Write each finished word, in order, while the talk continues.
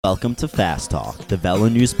Welcome to Fast Talk, the Velo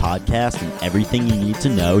News podcast and everything you need to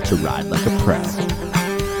know to ride like a pro.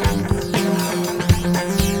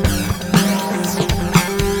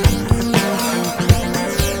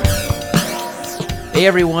 Hey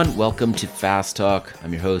everyone, welcome to Fast Talk.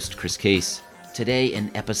 I'm your host, Chris Case. Today in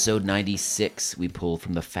episode 96, we pull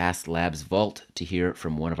from the Fast Labs vault to hear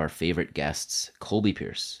from one of our favorite guests, Colby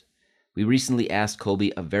Pierce. We recently asked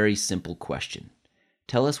Colby a very simple question.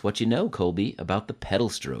 Tell us what you know, Colby, about the pedal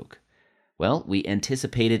stroke. Well, we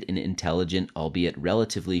anticipated an intelligent, albeit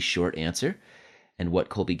relatively short answer. And what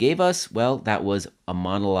Colby gave us, well, that was a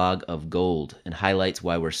monologue of gold and highlights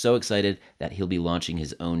why we're so excited that he'll be launching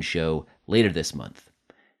his own show later this month.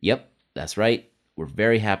 Yep, that's right. We're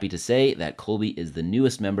very happy to say that Colby is the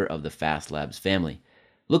newest member of the Fast Labs family.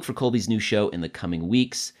 Look for Colby's new show in the coming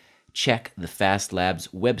weeks. Check the Fast Labs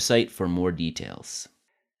website for more details.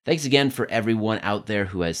 Thanks again for everyone out there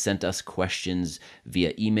who has sent us questions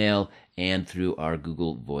via email and through our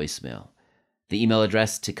Google voicemail. The email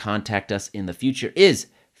address to contact us in the future is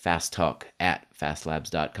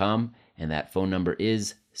fasttalk@fastlabs.com, and that phone number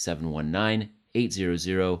is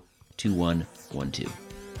 719-800-2112.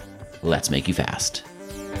 Let's make you fast.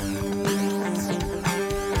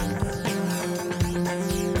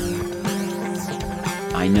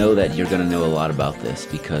 I know that you're going to know a lot about this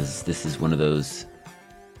because this is one of those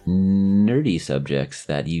nerdy subjects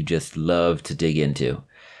that you just love to dig into.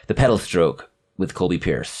 The pedal stroke with Colby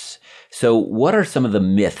Pierce. So what are some of the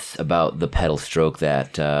myths about the pedal stroke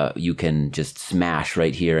that you can just smash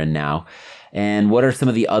right here and now? And what are some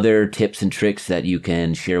of the other tips and tricks that you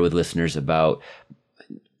can share with listeners about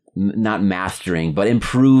not mastering, but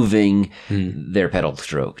improving their pedal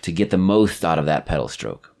stroke to get the most out of that pedal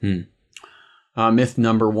stroke? Myth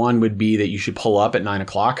number one would be that you should pull up at 9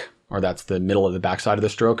 o'clock, or that's the middle of the backside of the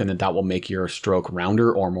stroke, and that will make your stroke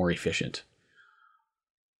rounder or more efficient.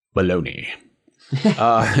 Baloney.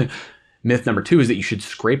 Myth number two is that you should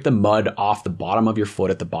scrape the mud off the bottom of your foot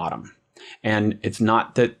at the bottom. And it's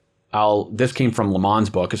not that this came from Lamont's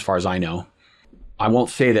book, as far as I know. I won't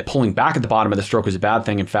say that pulling back at the bottom of the stroke is a bad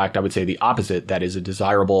thing. In fact, I would say the opposite. That is a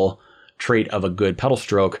desirable trait of a good pedal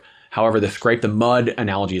stroke. However, the scrape the mud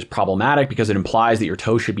analogy is problematic because it implies that your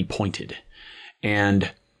toe should be pointed. And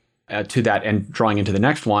to that, and drawing into the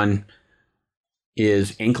next one,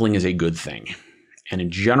 is ankling is a good thing. And in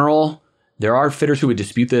general, there are fitters who would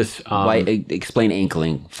dispute this. Why explain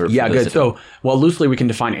ankling for good. So, loosely we can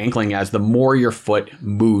define ankling as the more your foot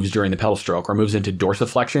moves during the pedal stroke, or moves into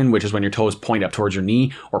dorsiflexion, which is when your toes point up towards your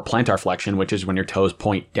knee, or plantar flexion, which is when your toes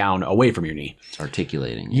point down away from your knee. It's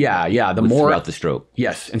articulating. Yeah. The more throughout the stroke.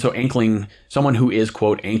 Yes. And so ankling, someone who is,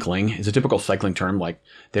 quote, ankling is a typical cycling term. Like,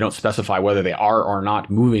 they don't specify whether they are or not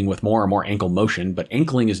moving with more or more ankle motion, but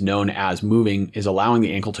ankling is known as allowing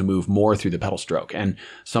the ankle to move more through the pedal stroke. And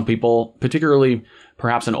some people, particularly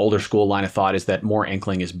perhaps an older school line of thought, is that more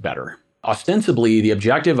ankling is better. Ostensibly, the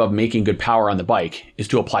objective of making good power on the bike is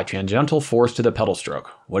to apply tangential force to the pedal stroke.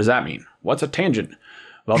 What does that mean? What's a tangent?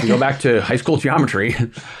 Well, if you go back to high school geometry,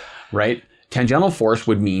 right? Tangential force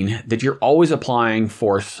would mean that you're always applying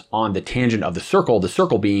force on the tangent of the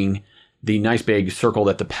circle being the nice big circle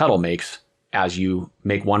that the pedal makes as you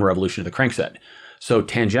make one revolution of the crankset. So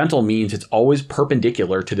tangential means it's always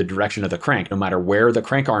perpendicular to the direction of the crank, no matter where the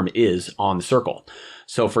crank arm is on the circle.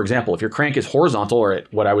 So for example, if your crank is horizontal, or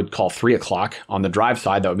at what I would call 3 o'clock on the drive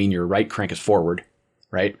side, that would mean your right crank is forward,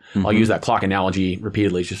 right? Mm-hmm. I'll use that clock analogy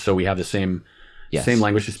repeatedly just so we have the same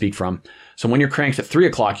language to speak from. So when your crank's at 3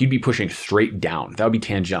 o'clock, you'd be pushing straight down. That would be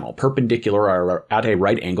tangential, perpendicular or at a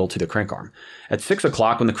right angle to the crank arm. At 6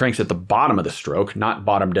 o'clock, when the crank's at the bottom of the stroke, not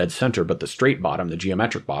bottom dead center, but the straight bottom, the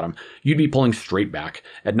geometric bottom, you'd be pulling straight back.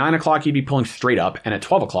 At 9 o'clock, you'd be pulling straight up. And at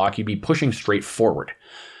 12 o'clock, you'd be pushing straight forward.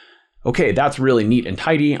 Okay, that's really neat and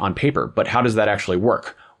tidy on paper, but how does that actually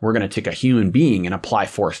work? We're going to take a human being and apply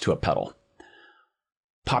force to a pedal.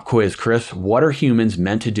 Pop quiz, Chris. What are humans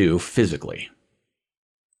meant to do physically?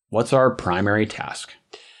 What's our primary task?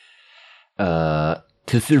 To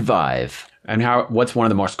survive. And what's one of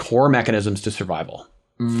the most core mechanisms to survival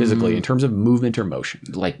physically in terms of movement or motion?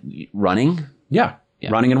 Like running? Yeah.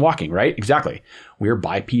 Running and walking, right? Exactly. We're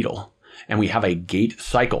bipedal and we have a gait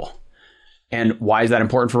cycle. And why is that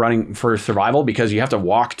important for survival? Because you have to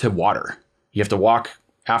walk to water. You have to walk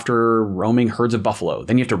after roaming herds of buffalo.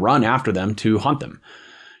 Then you have to run after them to hunt them.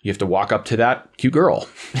 You have to walk up to that cute girl,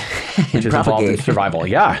 which is involved in survival.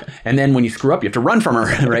 Yeah. And then when you screw up, you have to run from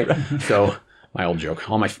her, right? So my old joke,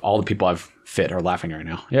 all the people I've fit are laughing right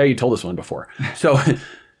now. Yeah, you told this one before. So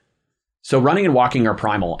So running and walking are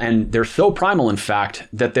primal, and they're so primal, in fact,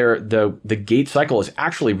 that the gait cycle is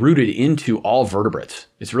actually rooted into all vertebrates.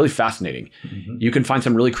 It's really fascinating. Mm-hmm. You can find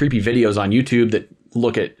some really creepy videos on YouTube that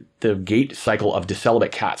look at the gait cycle of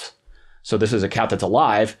decelibate cats. So this is a cat that's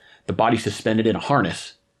alive, the body's suspended in a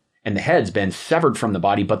harness, and the head's been severed from the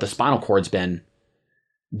body, but the spinal cord's been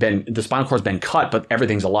cut, but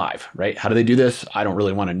everything's alive, right? How do they do this? I don't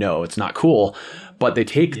really want to know. It's not cool. But they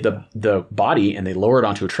take the body and they lower it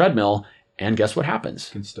onto a treadmill, and guess what happens?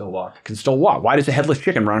 Can still walk. Why does a headless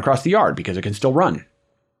chicken run across the yard? Because it can still run.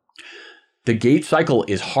 The gait cycle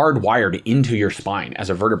is hardwired into your spine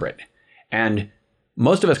as a vertebrate. And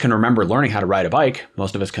most of us can remember learning how to ride a bike.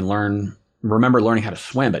 Most of us can remember learning how to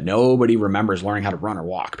swim, but nobody remembers learning how to run or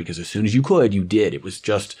walk, because as soon as you could, you did. It was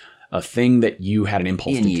just a thing that you had an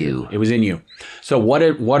impulse to do. It was in you. So what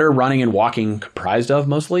are running and walking comprised of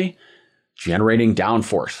mostly? Generating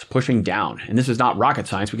downforce, pushing down. And this is not rocket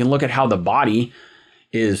science. We can look at how the body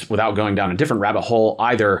is, without going down a different rabbit hole,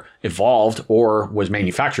 either evolved or was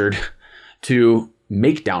manufactured to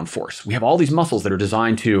make downforce. We have all these muscles that are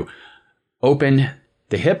designed to open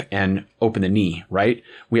the hip and open the knee, right?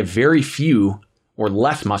 We have very few or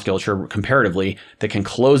less musculature comparatively that can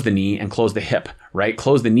close the knee and close the hip, right?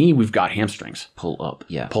 Close the knee, we've got hamstrings. Pull up,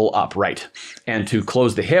 yeah. Pull up, right. And to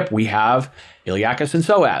close the hip, we have iliacus and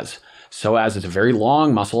psoas. Psoas is a very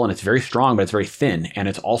long muscle, and it's very strong, but it's very thin. And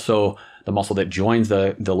it's also the muscle that joins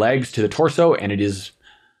the legs to the torso, and it is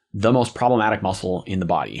the most problematic muscle in the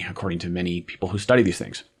body, according to many people who study these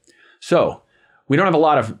things. So we don't have a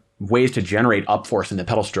lot of ways to generate up force in the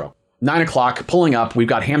pedal stroke. 9 o'clock, pulling up, we've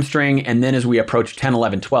got hamstring, and then as we approach 10,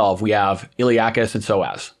 11, 12, we have iliacus and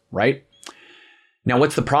psoas, right? Now,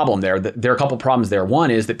 what's the problem there? There are a couple problems there.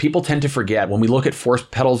 One is that people tend to forget, when we look at force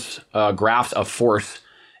pedals, graphs of force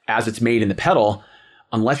as it's made in the pedal,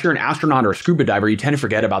 unless you're an astronaut or a scuba diver, you tend to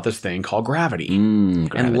forget about this thing called gravity.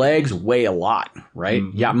 And legs weigh a lot, right?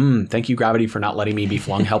 Mm-hmm. Yeah, thank you, gravity, for not letting me be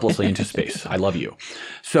flung helplessly into space. I love you.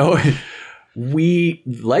 So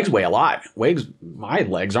legs weigh a lot. My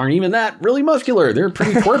legs aren't even that really muscular. They're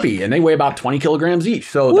pretty twerpy, and they weigh about 20 kilograms each.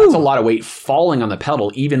 So that's a lot of weight falling on the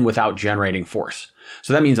pedal, even without generating force.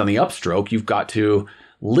 So that means on the upstroke, you've got to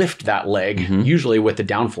lift that leg, usually with the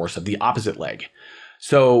downforce of the opposite leg.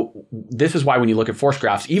 So this is why when you look at force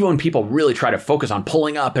graphs, even when people really try to focus on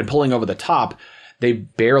pulling up and pulling over the top, they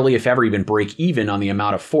barely, if ever, even break even on the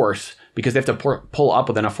amount of force, because they have to pull up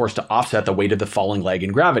with enough force to offset the weight of the falling leg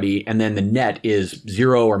in gravity. And then the net is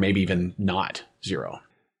 0 or maybe even not 0.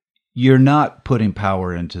 You're not putting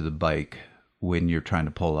power into the bike when you're trying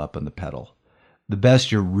to pull up on the pedal. The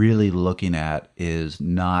best you're really looking at is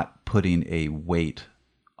not putting a weight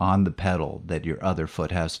on the pedal that your other foot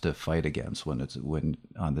has to fight against when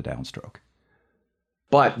on the downstroke.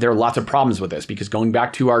 But there are lots of problems with this, because going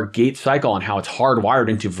back to our gait cycle and how it's hardwired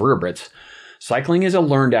into vertebrates, cycling is a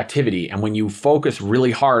learned activity. And when you focus really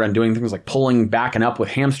hard on doing things like pulling back and up with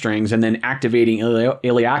hamstrings and then activating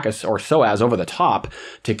iliacus or psoas over the top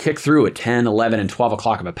to kick through at 10, 11, and 12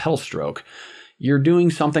 o'clock of a pedal stroke, you're doing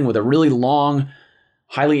something with a really long,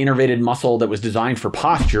 highly innervated muscle that was designed for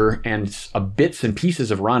posture and bits and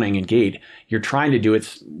pieces of running and gait. You're trying to do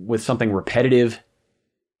it with something repetitive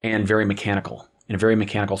and very mechanical, in a very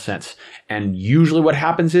mechanical sense. And usually what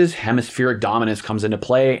happens is hemispheric dominance comes into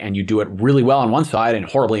play, and you do it really well on one side and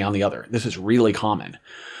horribly on the other. This is really common.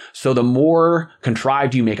 So the more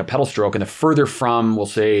contrived you make a pedal stroke and the further from, we'll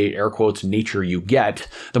say, air quotes, nature you get,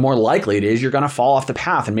 the more likely it is you're going to fall off the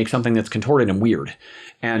path and make something that's contorted and weird.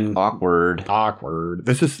 And awkward.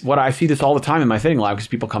 This is what I see this all the time in my fitting lab, because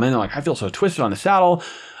people come in and they're like, I feel so twisted on the saddle.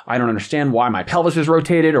 I don't understand why my pelvis is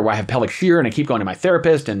rotated or why I have pelvic shear, and I keep going to my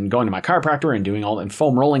therapist and going to my chiropractor and doing and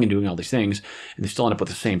foam rolling and doing all these things, and they still end up with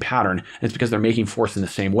the same pattern. And it's because they're making force in the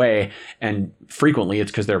same way, and frequently it's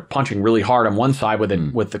because they're punching really hard on one side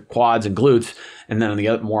with the quads and glutes, and then on the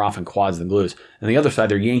other, more often quads than glutes. And the other side,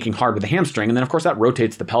 they're yanking hard with the hamstring, and then of course that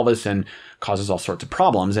rotates the pelvis and causes all sorts of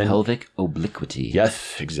problems. And pelvic obliquity.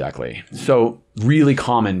 Yes, exactly. So really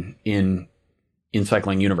common in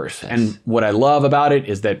cycling universe. Yes. And what I love about it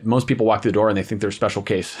is that most people walk through the door and they think they're a special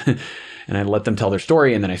case. And I let them tell their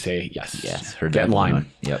story, and then I say, yes, get in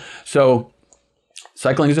line. Yep. So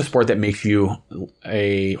cycling is a sport that makes you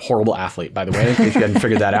a horrible athlete, by the way, in case you hadn't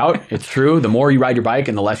figured that out. It's true. The more you ride your bike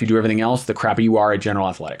and the less you do everything else, the crappier you are at general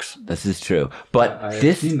athletics. This is true. But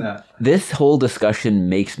this whole discussion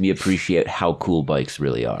makes me appreciate how cool bikes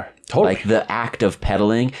really are. Totally. Like the act of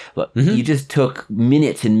pedaling. Look, you just took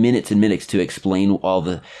minutes and minutes and minutes to explain all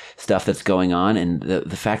the stuff that's going on, and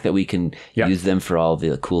the fact that we can use them for all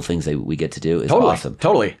the cool things that we get to do is awesome.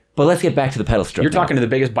 Totally. But let's get back to the pedal stroke. You're talking to the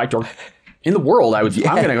biggest bike dork In the world, I'm going to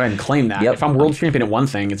go ahead and claim that. Yep. If I'm world champion at one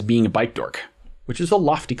thing, it's being a bike dork, which is a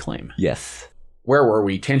lofty claim. Yes. Where were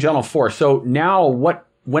we? Tangential force. So now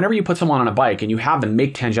whenever you put someone on a bike and you have them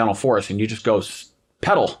make tangential force and you just go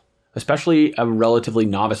pedal, especially a relatively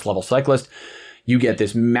novice level cyclist, you get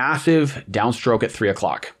this massive downstroke at 3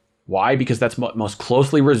 o'clock. Why? Because that's what most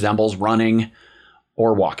closely resembles running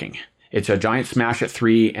or walking. It's a giant smash at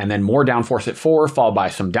 3 and then more downforce at 4, followed by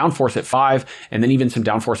some downforce at 5, and then even some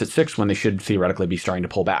downforce at 6 when they should theoretically be starting to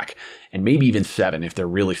pull back. And maybe even 7 if they're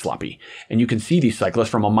really sloppy. And you can see these cyclists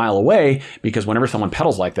from a mile away because whenever someone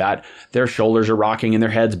pedals like that, their shoulders are rocking and their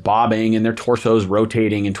heads bobbing and their torsos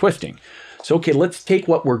rotating and twisting. So, okay, let's take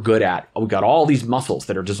what we're good at. We've got all these muscles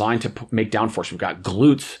that are designed to make downforce. We've got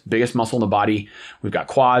glutes, biggest muscle in the body. We've got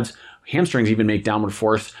quads. Hamstrings even make downward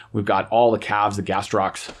force. We've got all the calves, the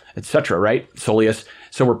gastrocs, etc., right? Soleus.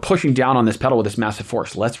 So we're pushing down on this pedal with this massive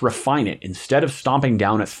force. Let's refine it. Instead of stomping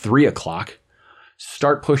down at 3 o'clock,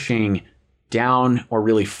 start pushing down or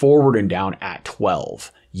really forward and down at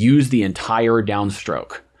 12. Use the entire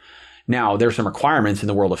downstroke. Now, there's some requirements in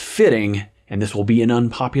the world of fitting, and this will be an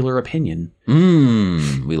unpopular opinion.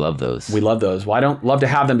 We love those. We love those. Well, I don't love to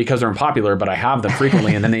have them because they're unpopular, but I have them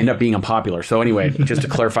frequently, and then they end up being unpopular. So anyway, just to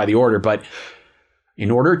clarify the order, but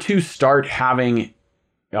in order to start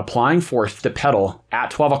applying force to the pedal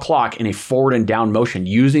at 12 o'clock in a forward and down motion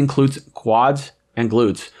using quads and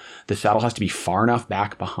glutes, the saddle has to be far enough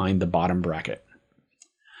back behind the bottom bracket.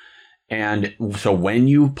 And so when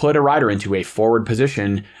you put a rider into a forward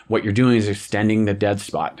position, what you're doing is extending the dead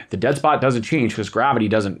spot. The dead spot doesn't change because gravity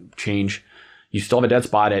doesn't change. You still have a dead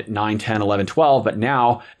spot at 9, 10, 11, 12. But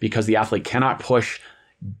now, because the athlete cannot push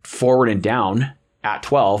forward and down at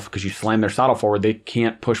 12, because you slam their saddle forward, they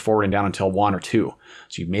can't push forward and down until 1 or 2.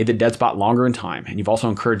 So you've made the dead spot longer in time. And you've also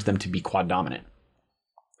encouraged them to be quad dominant.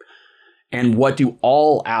 And what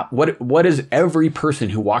does every person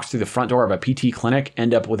who walks through the front door of a PT clinic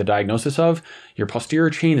end up with a diagnosis of? Your posterior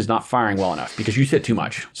chain is not firing well enough because you sit too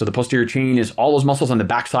much. So the posterior chain is all those muscles on the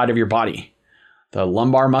backside of your body. The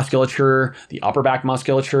lumbar musculature, the upper back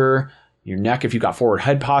musculature, your neck if you've got forward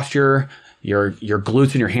head posture, your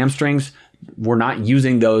glutes and your hamstrings. We're not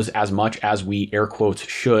using those as much as we air quotes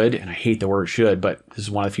should. And I hate the word should, but this is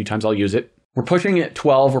one of the few times I'll use it. We're pushing at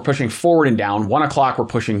 12, we're pushing forward and down. 1 o'clock, we're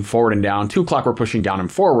pushing forward and down. 2 o'clock, we're pushing down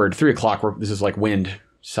and forward. 3 o'clock, this is like wind,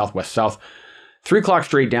 southwest, south. 3 o'clock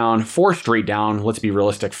straight down, 4 straight down. Let's be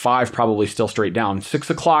realistic. 5 probably still straight down. 6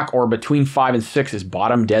 o'clock or between 5 and 6 is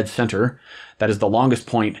bottom dead center. That is the longest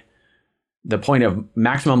point, the point of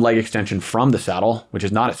maximum leg extension from the saddle, which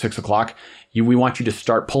is not at 6 o'clock. We want you to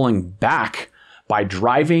start pulling back by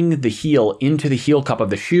driving the heel into the heel cup of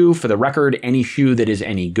the shoe. For the record, any shoe that is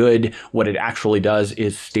any good, what it actually does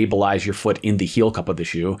is stabilize your foot in the heel cup of the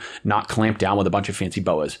shoe, not clamp down with a bunch of fancy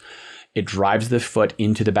boas. It drives the foot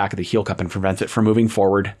into the back of the heel cup and prevents it from moving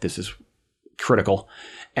forward. This is critical.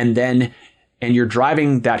 And you're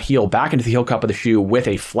driving that heel back into the heel cup of the shoe with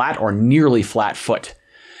a flat or nearly flat foot.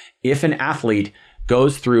 If an athlete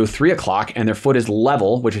goes through 3 o'clock and their foot is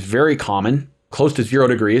level, which is very common, close to 0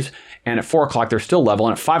 degrees, and at 4 o'clock they're still level,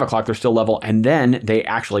 and at 5 o'clock they're still level, and then they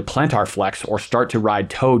actually plantar flex or start to ride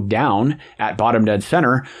toe down at bottom dead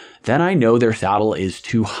center, then I know their saddle is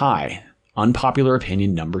too high. Unpopular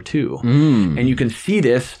opinion number 2. And you can see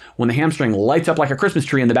this when the hamstring lights up like a Christmas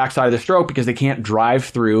tree in the backside of the stroke because they can't drive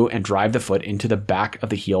through and drive the foot into the back of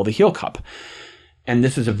the heel cup. And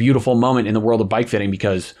this is a beautiful moment in the world of bike fitting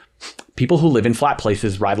because people who live in flat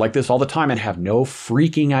places ride like this all the time and have no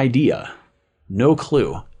freaking idea. No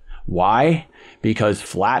clue. Why? Because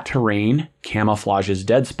flat terrain camouflages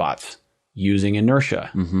dead spots using inertia.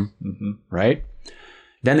 Right?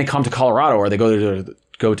 Then they come to Colorado or they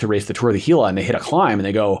go to race the Tour of the Gila and they hit a climb and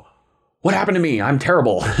they go, what happened to me? I'm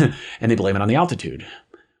terrible. And they blame it on the altitude,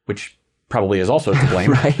 which probably is also to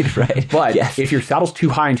blame. Right. But if your saddle's too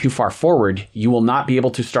high and too far forward, you will not be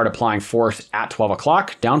able to start applying force at 12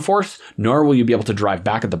 o'clock, down force, nor will you be able to drive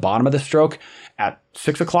back at the bottom of the stroke at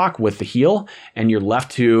 6 o'clock with the heel, and you're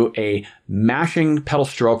left to a mashing pedal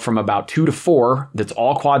stroke from about 2 to 4 that's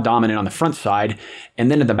all quad dominant on the front side, and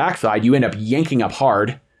then at the back side, you end up yanking up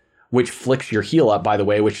hard, which flicks your heel up, by the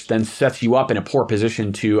way, which then sets you up in a poor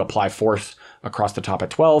position to apply force across the top at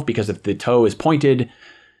 12, because if the toe is pointed,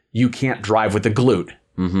 you can't drive with the glute,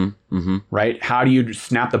 right? How do you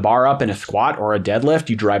snap the bar up in a squat or a deadlift?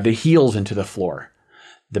 You drive the heels into the floor.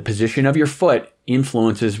 The position of your foot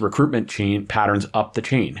influences recruitment chain patterns up the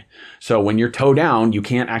chain. So when you're toe down, you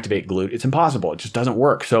can't activate glute. It's impossible. It just doesn't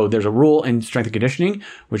work. So there's a rule in strength and conditioning,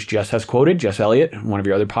 which Jess has quoted, Jess Elliott, one of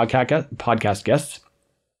your other podcast guests,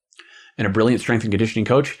 and a brilliant strength and conditioning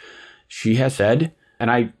coach. She has said, and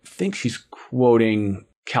I think she's quoting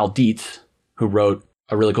Cal Dietz, who wrote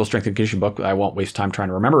a really cool strength and conditioning book that I won't waste time trying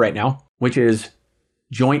to remember right now, which is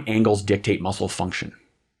joint angles dictate muscle function.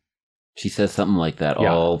 She says something like that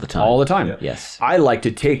all the time. All the time. Yeah. Yes. I like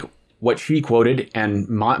to take what she quoted and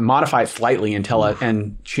modify it slightly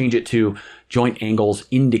and change it to joint angles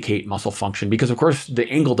indicate muscle function, because of course the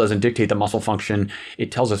angle doesn't dictate the muscle function.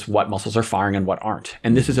 It tells us what muscles are firing and what aren't.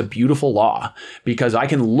 And this is a beautiful law, because I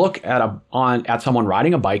can look at someone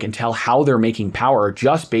riding a bike and tell how they're making power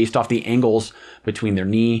just based off the angles between their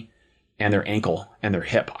knee and their ankle and their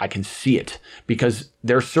hip. I can see it because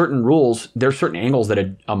there's certain rules, there's certain angles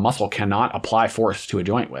that a muscle cannot apply force to a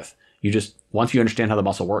joint with. Once you understand how the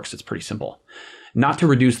muscle works, it's pretty simple. Not to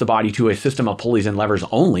reduce the body to a system of pulleys and levers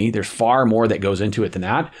only. There's far more that goes into it than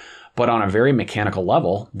that. But on a very mechanical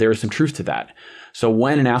level, there's some truth to that. So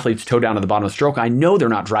when an athlete's toe down to the bottom of the stroke, I know they're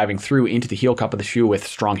not driving through into the heel cup of the shoe with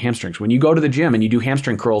strong hamstrings. When you go to the gym and you do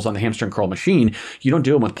hamstring curls on the hamstring curl machine, you don't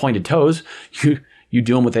do them with pointed toes. You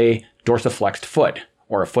do them with a dorsiflexed foot,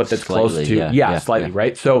 or a foot that's Slightly, close to, slightly,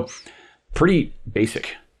 right? So pretty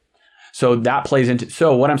basic. So that plays into,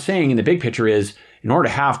 so what I'm saying in the big picture is, in order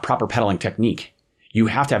to have proper pedaling technique, you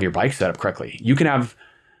have to have your bike set up correctly. You can have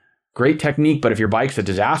great technique, but if your bike's a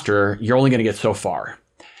disaster, you're only going to get so far.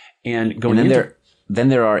 And then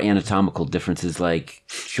there are anatomical differences like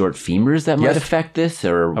short femurs that might affect this,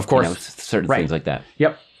 or of course, certain things like that.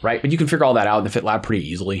 Yep. Right. But you can figure all that out in the Fit Lab pretty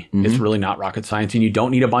easily. Mm-hmm. It's really not rocket science, and you don't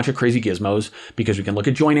need a bunch of crazy gizmos, because we can look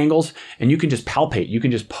at joint angles and you can just palpate. You can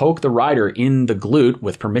just poke the rider in the glute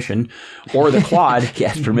with permission, or the quad.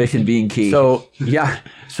 Yes, permission being key. So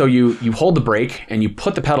you hold the brake and you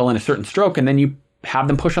put the pedal in a certain stroke, and then you have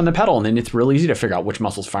them push on the pedal, and then it's real easy to figure out which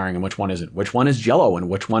muscle's firing and which one isn't, which one is jello and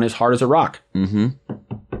which one is hard as a rock. Mm-hmm.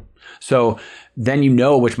 So then you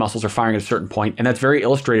know which muscles are firing at a certain point, and that's very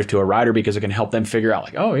illustrative to a rider, because it can help them figure out,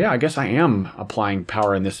 like, oh yeah, I guess I am applying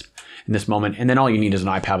power in this moment. And then all you need is an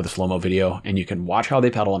iPad with a slow-mo video, and you can watch how they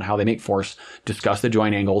pedal and how they make force, discuss the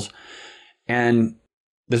joint angles. And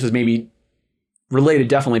this is maybe related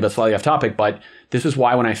definitely, but slightly off topic, but this is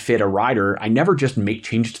why when I fit a rider, I never just make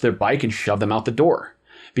changes to their bike and shove them out the door.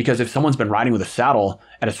 Because if someone's been riding with a saddle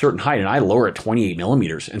at a certain height and I lower it 28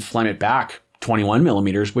 millimeters and slam it back 21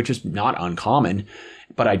 millimeters, which is not uncommon,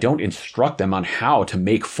 but I don't instruct them on how to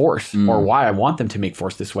make force or why I want them to make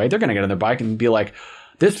force this way, they're going to get on their bike and be like,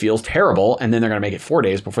 this feels terrible. And then they're going to make it 4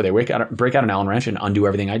 days before they break out an Allen wrench and undo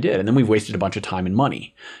everything I did. And then we've wasted a bunch of time and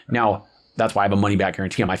money. Now, that's why I have a money back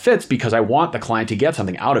guarantee on my fits, because I want the client to get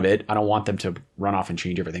something out of it. I don't want them to run off and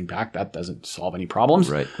change everything back. That doesn't solve any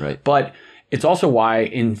problems. Right. But it's also why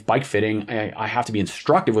in bike fitting, I have to be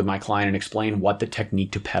instructive with my client and explain what the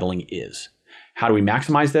technique to pedaling is. How do we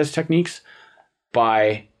maximize those techniques?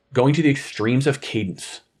 By going to the extremes of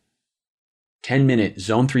cadence. 10-minute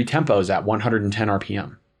zone 3 tempos at 110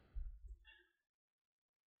 RPM.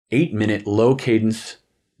 8-minute low cadence,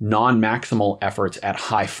 non-maximal efforts at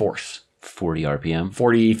high force. 40 RPM.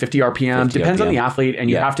 40, 50 RPM. Depends on the athlete, and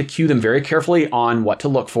you have to cue them very carefully on what to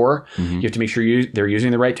look for. Mm-hmm. You have to make sure they're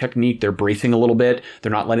using the right technique. They're bracing a little bit.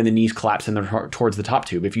 They're not letting the knees collapse in towards the top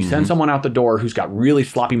tube. If you send someone out the door who's got really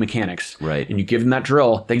sloppy mechanics, and you give them that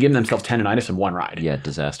drill, they give themselves tendonitis in one ride. Yeah,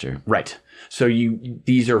 disaster. Right. So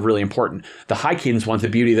these are really important. The high cadence ones, the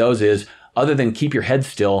beauty of those is, other than keep your head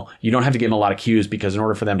still, you don't have to give them a lot of cues, because in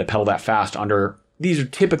order for them to pedal that fast these are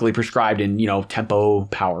typically prescribed in, tempo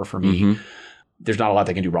power for me. Mm-hmm. There's not a lot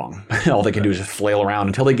they can do wrong. All they can do is just flail around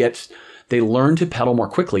until they learn to pedal more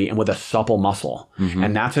quickly and with a supple muscle. Mm-hmm.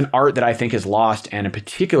 And that's an art that I think is lost, and in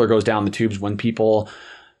particular goes down the tubes when people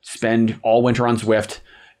spend all winter on Zwift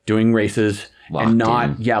doing races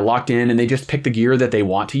locked in, and they just pick the gear that they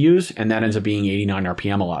want to use, and that ends up being 89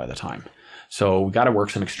 RPM a lot of the time. So we got to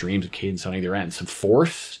work some extremes of cadence on either end, some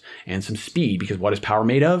force and some speed, because what is power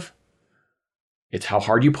made of? It's how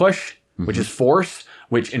hard you push, which is force,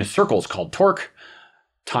 which in a circle is called torque,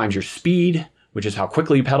 times your speed, which is how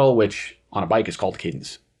quickly you pedal, which on a bike is called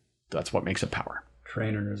cadence. That's what makes it power.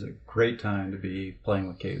 Trainer is a great time to be playing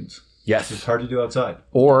with cadence. Yes. It's hard to do outside.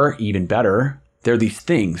 Or even better, there are these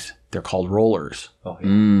things. They're called rollers. Oh,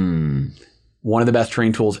 yeah. One of the best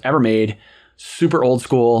training tools ever made, super old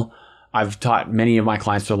school. I've taught many of my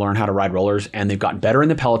clients to learn how to ride rollers, and they've gotten better in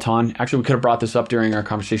the Peloton. Actually, we could have brought this up during our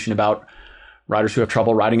conversation about riders who have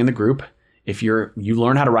trouble riding in the group. If you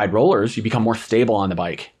learn how to ride rollers, you become more stable on the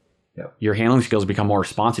bike. Yep. Your handling skills become more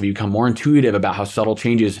responsive. You become more intuitive about how subtle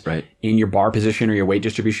changes in your bar position or your weight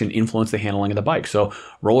distribution influence the handling of the bike. So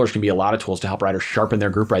rollers can be a lot of tools to help riders sharpen their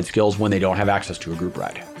group ride skills when they don't have access to a group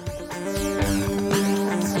ride.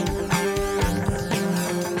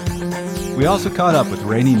 We also caught up with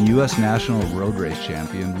reigning U.S. National Road Race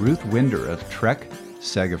Champion Ruth Winder of Trek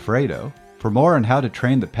Segafredo for more on how to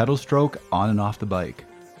train the pedal stroke on and off the bike.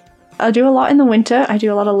 I do a lot in the winter. I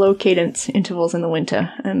do a lot of low cadence intervals in the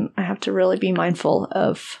winter, and I have to really be mindful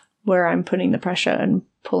of where I'm putting the pressure and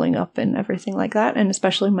pulling up and everything like that. And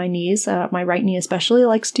especially my knees, my right knee especially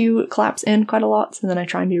likes to collapse in quite a lot. So then I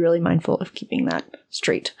try and be really mindful of keeping that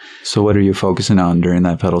straight. So what are you focusing on during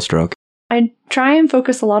that pedal stroke? I try and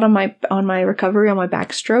focus a lot on my recovery on my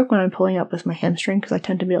backstroke when I'm pulling up with my hamstring, because I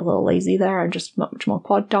tend to be a little lazy there. I'm just much more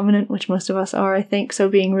quad dominant, which most of us are, I think. So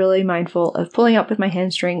being really mindful of pulling up with my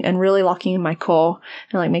hamstring and really locking in my core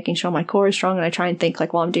and like making sure my core is strong. And I try and think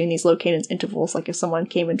like while I'm doing these low cadence intervals, like if someone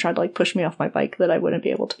came and tried to like push me off my bike, that I wouldn't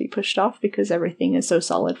be able to be pushed off because everything is so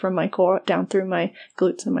solid from my core down through my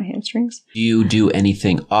glutes and my hamstrings. Do you do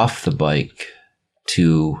anything off the bike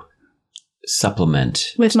to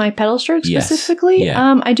supplement with my pedal stroke specifically?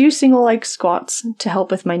 Yeah. I do single leg squats to help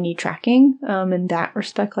with my knee tracking. In that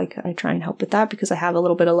respect, like I try and help with that because I have a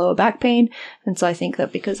little bit of lower back pain, and so I think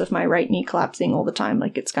that because of my right knee collapsing all the time,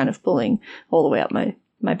 like it's kind of pulling all the way up my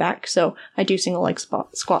back. So I do single leg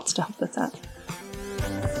squats to help with that.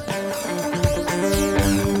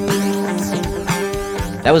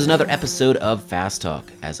 That was another episode of Fast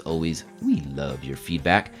Talk. As always, we love your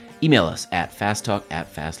feedback. Email us at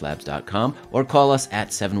fasttalk@fastlabs.com or call us at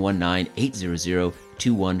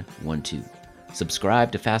 719-800-2112.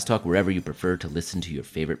 Subscribe to Fast Talk wherever you prefer to listen to your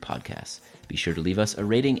favorite podcasts. Be sure to leave us a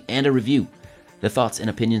rating and a review. The thoughts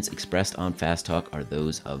and opinions expressed on Fast Talk are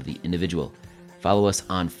those of the individual. Follow us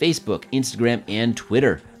on Facebook, Instagram, and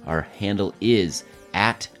Twitter. Our handle is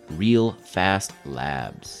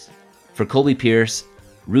 @RealFastLabs. For Colby Pierce,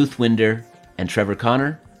 Ruth Winder, and Trevor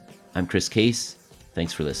Connor, I'm Chris Case.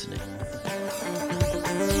 Thanks for listening.